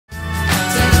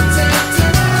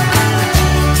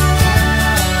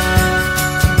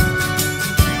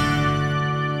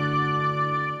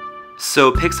So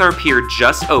Pixar Pier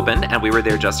just opened and we were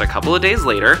there just a couple of days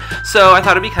later, so I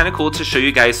thought it'd be kind of cool to show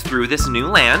you guys through this new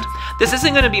land. This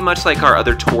isn't going to be much like our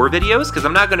other tour videos because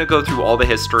I'm not going to go through all the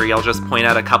history. I'll just point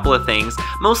out a couple of things,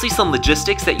 mostly some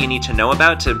logistics that you need to know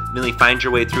about to really find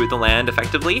your way through the land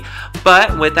effectively.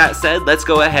 But with that said, let's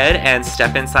go ahead and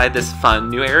step inside this fun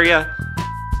new area.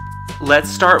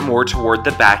 Let's start more toward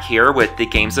the back here with the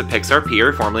games of Pixar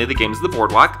Pier, formerly the games of the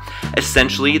Boardwalk.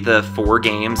 Essentially, the 4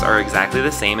 games are exactly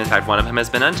the same. In fact, one of them has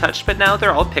been untouched, but now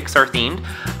they're all Pixar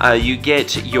themed. You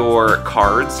get your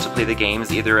cards to play the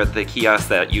games either at the kiosk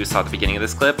that you saw at the beginning of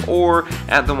this clip or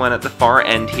at the one at the far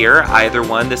end here. Either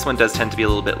one. This one does tend to be a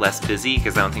little bit less busy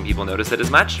because I don't think people notice it as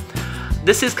much.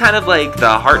 This is kind of like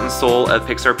the heart and soul of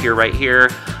Pixar Pier right here.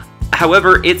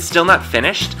 However, it's still not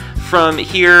finished. From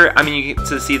here, I mean, you get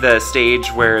to see the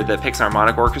stage where the Pixar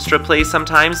Harmonic Orchestra plays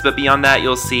sometimes, but beyond that,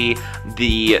 you'll see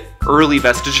the early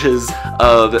vestiges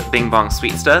of Bing Bong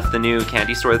Sweet Stuff, the new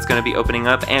candy store that's going to be opening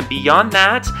up, and beyond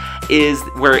that is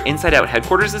where Inside Out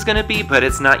headquarters is going to be, but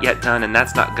it's not yet done, and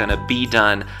that's not going to be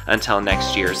done until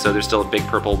next year, so there's still a big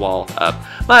purple wall up.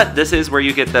 But this is where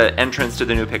you get the entrance to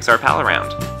the new Pixar Pal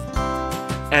Around.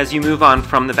 As you move on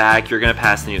from the back, you're going to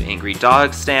pass the new Angry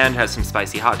Dog stand, has some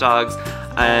spicy hot dogs,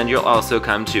 and you'll also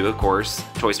come to, of course,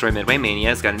 Toy Story Midway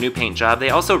Mania. It's got a new paint job. They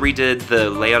also redid the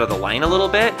layout of the line a little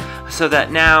bit, so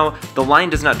that now the line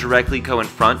does not directly go in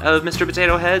front of Mr.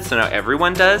 Potato Head, so now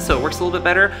everyone does, so it works a little bit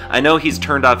better. I know he's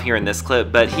turned off here in this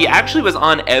clip, but he actually was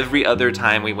on every other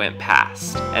time we went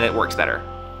past, and it works better.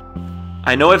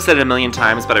 I know I've said it a million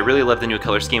times, but I really love the new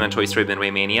color scheme on Toy Story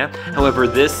Midway Mania. However,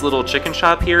 this little chicken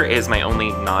shop here is my only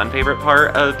non-favorite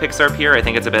part of Pixar Pier. I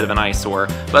think it's a bit of an eyesore,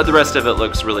 but the rest of it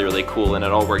looks really, really cool, and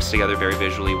it all works together very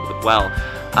visually well.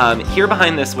 Here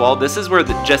behind this wall, this is where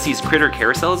Jesse's Critter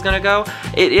Carousel is going to go.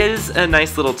 It is a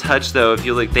nice little touch, though. If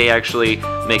you look, they actually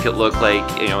make it look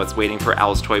like, you know, it's waiting for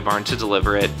Al's Toy Barn to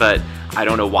deliver it, but I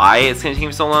don't know why it's going to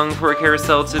take so long for a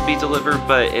carousel to be delivered,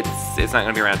 but it's not going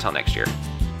to be around until next year.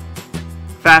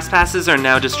 Fast passes are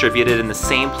now distributed in the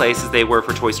same place as they were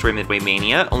for Toy Story Midway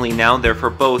Mania, only now they're for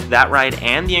both that ride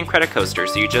and the Incredicoaster,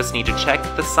 so you just need to check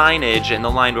the signage in the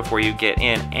line before you get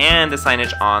in, and the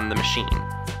signage on the machine.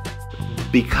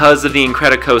 Because of the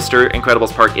Incredicoaster,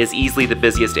 Incredibles Park is easily the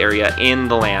busiest area in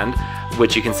the land,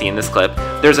 which you can see in this clip.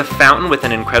 There's a fountain with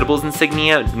an Incredibles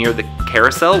insignia near the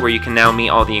carousel where you can now meet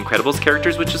all the Incredibles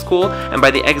characters, which is cool, and by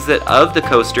the exit of the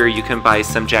coaster you can buy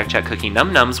some Jack Jack Cookie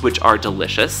Num Nums, which are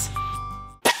delicious.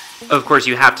 Of course,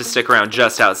 you have to stick around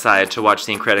just outside to watch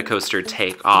the Incredicoaster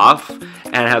take off,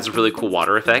 and it has a really cool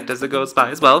water effect as it goes by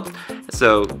as well.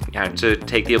 So you have to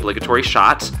take the obligatory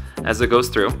shot as it goes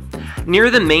through. Near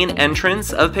the main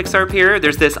entrance of Pixar Pier,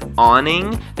 there's this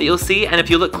awning that you'll see, and if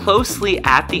you look closely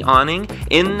at the awning,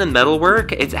 in the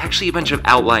metalwork, it's actually a bunch of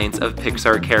outlines of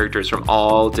Pixar characters from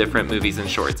all different movies and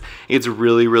shorts. It's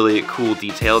really, really cool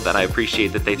detail that I appreciate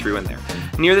that they threw in there.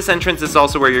 Near this entrance is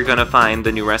also where you're going to find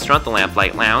the new restaurant, the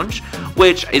Lamplight Lounge,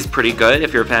 which is pretty good.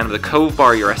 If you're a fan of the Cove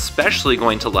Bar, you're especially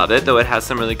going to love it, though it has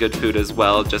some really good food as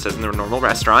well, just as in the normal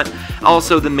restaurant.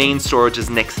 Also, the main store, which is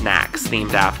Nick Knacks,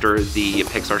 themed after the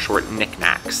Pixar short Nick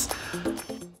Knacks.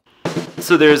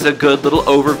 So there's a good little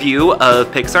overview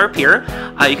of Pixar Pier.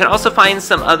 You can also find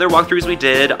some other walkthroughs we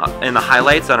did in the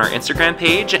highlights on our Instagram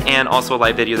page, and also a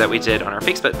live video that we did on our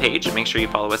Facebook page. Make sure you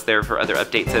follow us there for other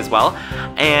updates as well.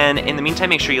 And in the meantime,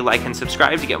 make sure you like and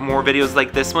subscribe to get more videos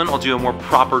like this one. I'll do a more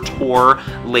proper tour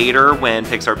later when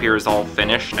Pixar Pier is all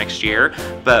finished next year.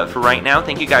 But for right now,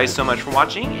 thank you guys so much for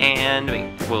watching, and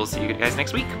we'll see you guys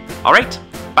next week. All right,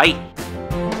 bye.